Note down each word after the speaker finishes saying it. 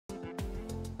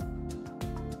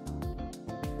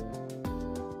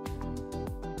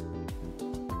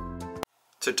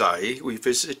Today we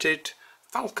visited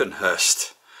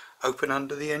Falconhurst, open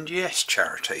under the NGS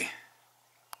Charity.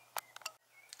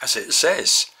 As it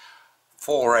says,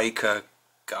 4-acre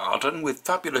garden with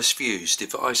fabulous views,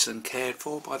 devised and cared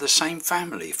for by the same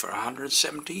family for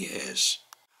 170 years.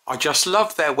 I just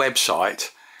love their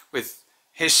website with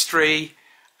history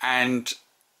and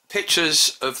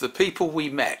pictures of the people we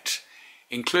met,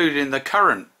 including the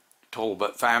current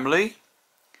Talbot family,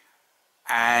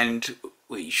 and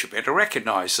we should be able to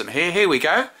recognise them here. Here we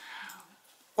go.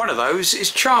 One of those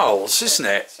is Charles, isn't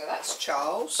it? So that's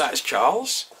Charles. That's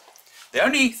Charles. The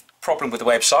only problem with the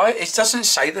website is it doesn't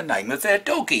say the name of their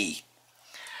doggy.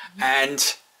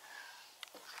 And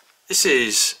this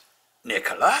is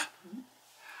Nicola.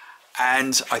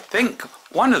 And I think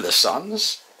one of the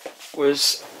sons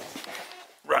was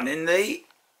running the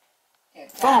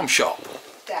farm shop.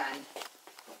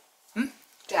 Dan.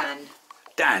 Dan.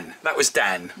 Dan. That was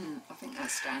Dan. I think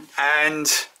that's Dan. And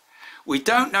we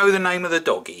don't know the name of the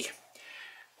doggy,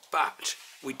 but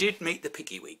we did meet the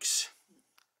Piggywigs.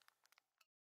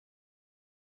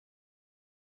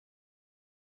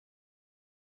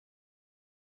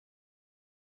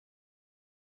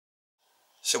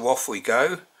 So off we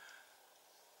go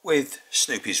with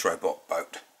Snoopy's robot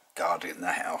boat guarding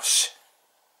the house.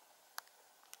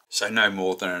 So no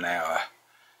more than an hour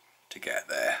to get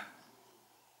there.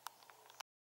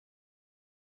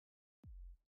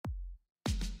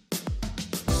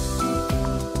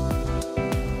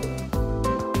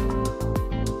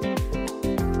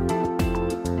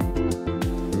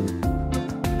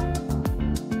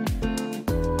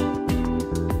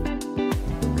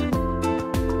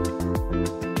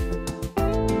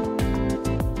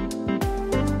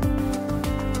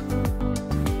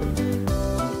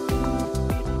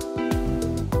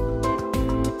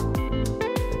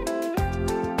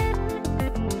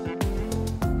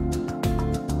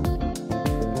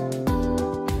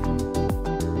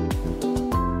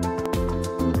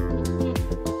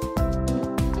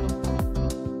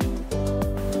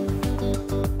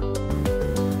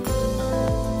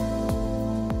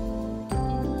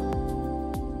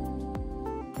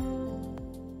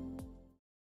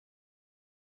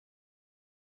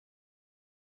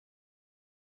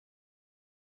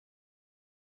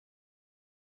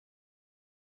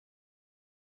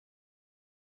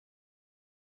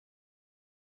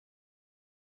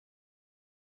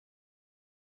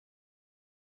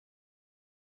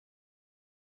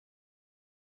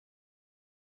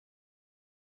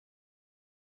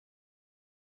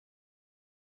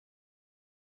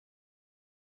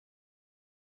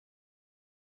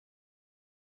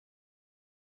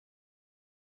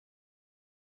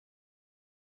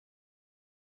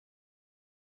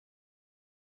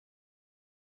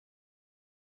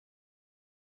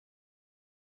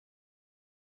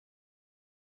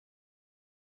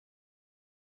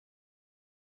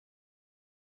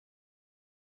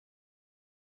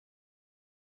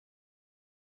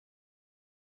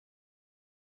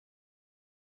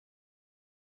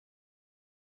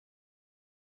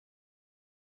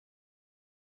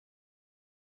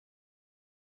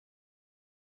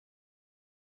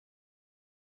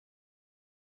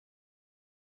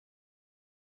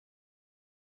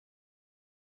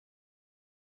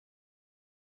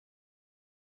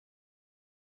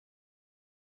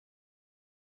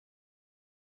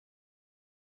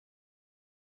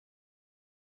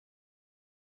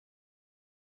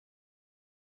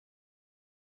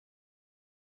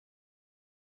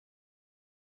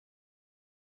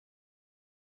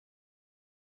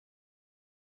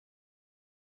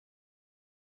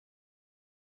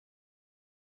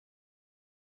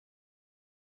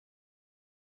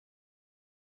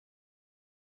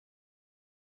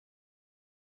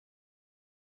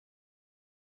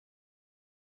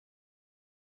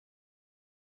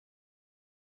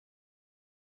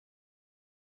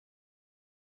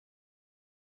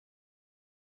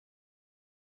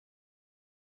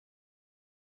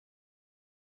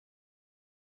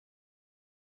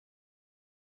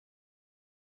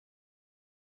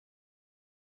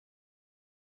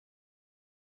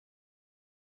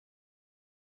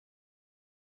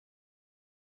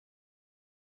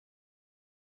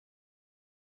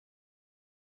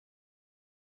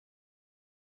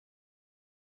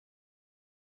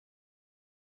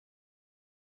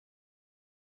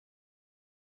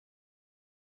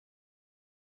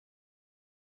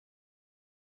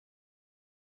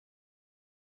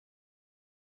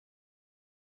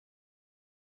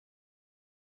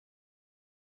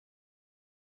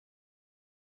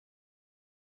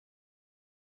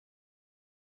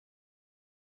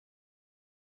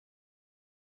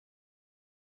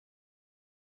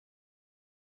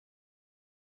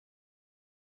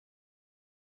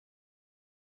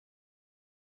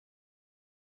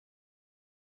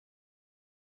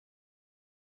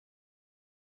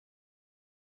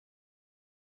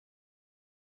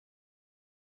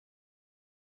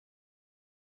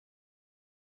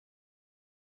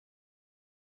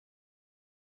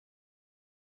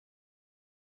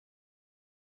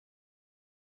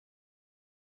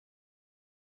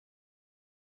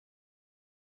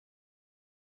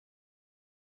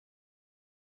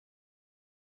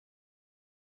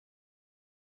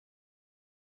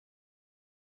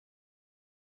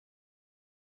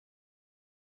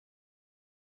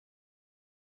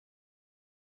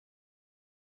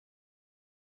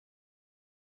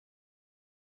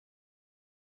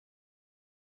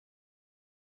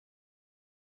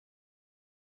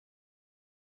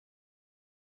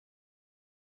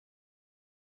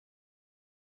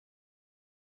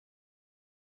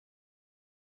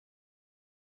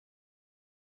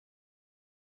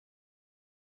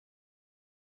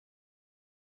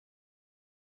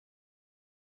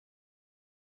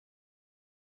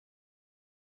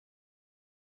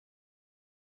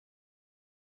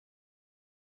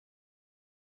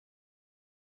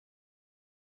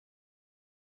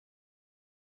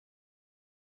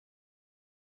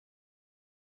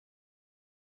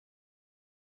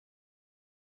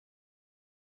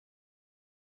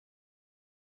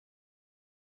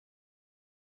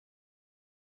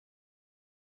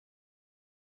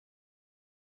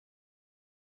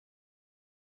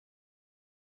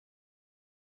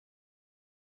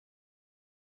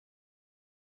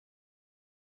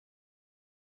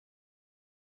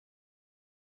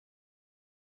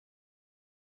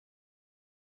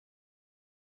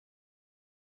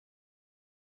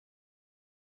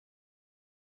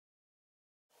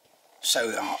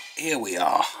 So here we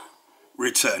are,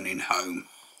 returning home.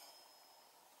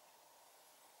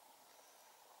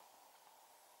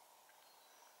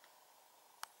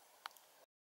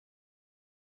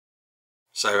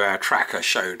 So our tracker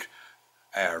showed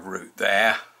our route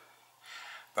there,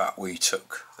 but we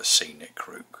took the scenic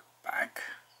route back.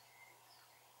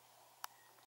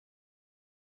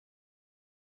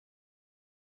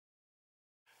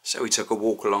 So we took a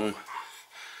walk along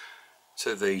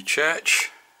to the church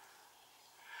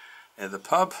near the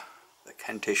pub, the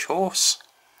Kentish Horse,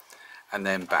 and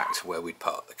then back to where we'd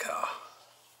parked the car.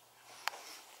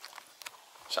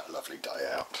 It's a lovely day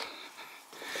out.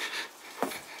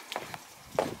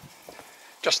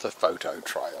 Just a photo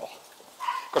trail.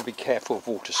 Got to be careful of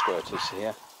water squirters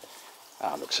here.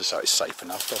 Looks as though it's safe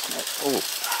enough, doesn't it? Oh,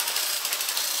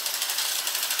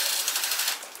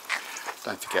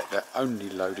 don't forget they're only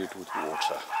loaded with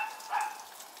water.